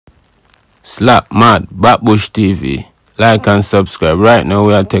Slap Mad, Backbush TV. Like and subscribe. Right now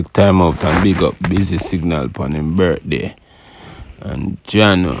we are take time out and big up Busy Signal upon his birthday. And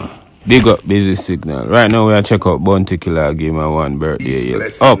Jano, big up Busy Signal. Right now we are check out Bounty Killer give my one birthday.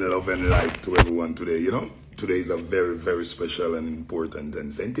 Blessing, love and light to everyone today, you know. Today is a very, very special and important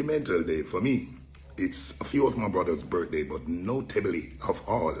and sentimental day for me. It's a few of my brother's birthday, but notably of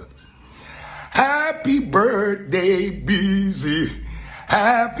all. Happy birthday, Busy.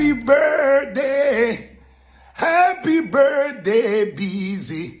 Happy birthday. Happy birthday,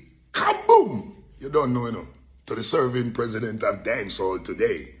 Busy. Kaboom! You don't know, to the serving president of dancehall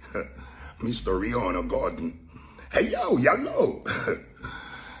today, Mr. Rihanna Gordon. Hey, yo, yellow.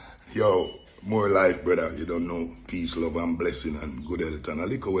 Yo, more life, brother. You don't know. Peace, love, and blessing, and good health, and a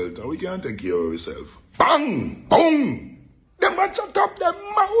little wealth, and we can't take care of ourselves. Bang! Boom! Them a shut up them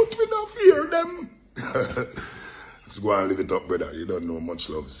mouth, we don't fear them. Let's go and live it up, brother. You don't know much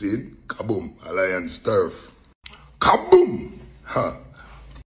love. See it? Kaboom! Alliance turf. Kaboom! Huh.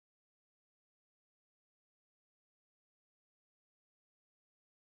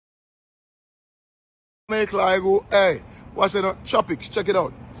 Make like go, hey, what's it? Chopix, check it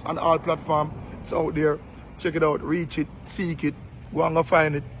out. It's on all platforms. It's out there. Check it out. Reach it, seek it, go and go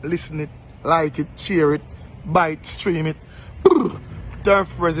find it, listen it, like it, share it, buy it, stream it.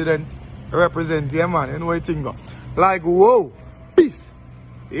 Turf president represent, yeah man. You know what you think? Like, whoa, peace.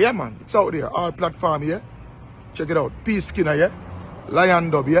 Yeah man, it's out there. All platform, yeah. Check it out. Peace Skinner, yeah. Lion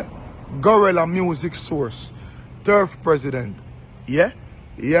Dub, yeah. Gorilla Music Source. Turf president. Yeah?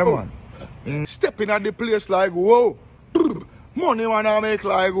 Yeah man. Stepping at the place like, whoa. Money wanna make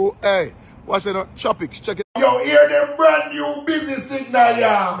like, oh, hey. What's it? Chopix, check it out. Yo, hear them brand new Busy Signal,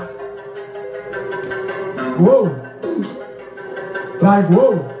 yeah. Whoa. Like,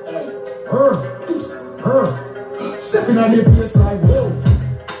 whoa. Stepping on the place like, whoa.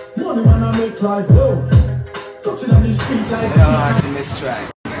 Money wanna make like, whoa. Touching on the street like, you know, I see mistry.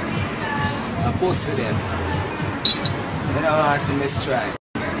 I posted them. You know, I see mistry.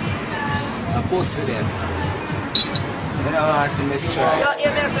 I posted them. You know, I see mistry. Your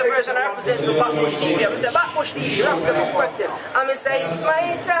MSF version I represent to Backbush TV. I say Backbush TV, rough them up with them. I say it's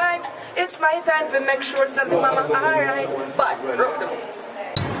my time. It's my time to make sure something mama alright. But rough them up.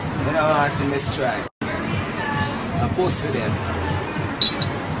 You know, I see mistry. I posted them.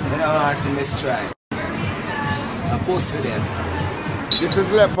 You know, I see mistry. I posted them. This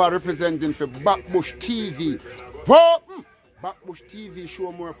is Leopard representing for Backbush TV. Whoa! Backbush TV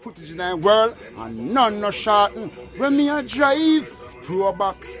show more footage in the world and none no shorten. When me a drive through a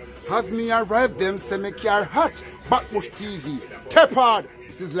box, as me arrive them say me car hot. Backbush TV. Leopard.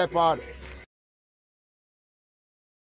 This is Leopard.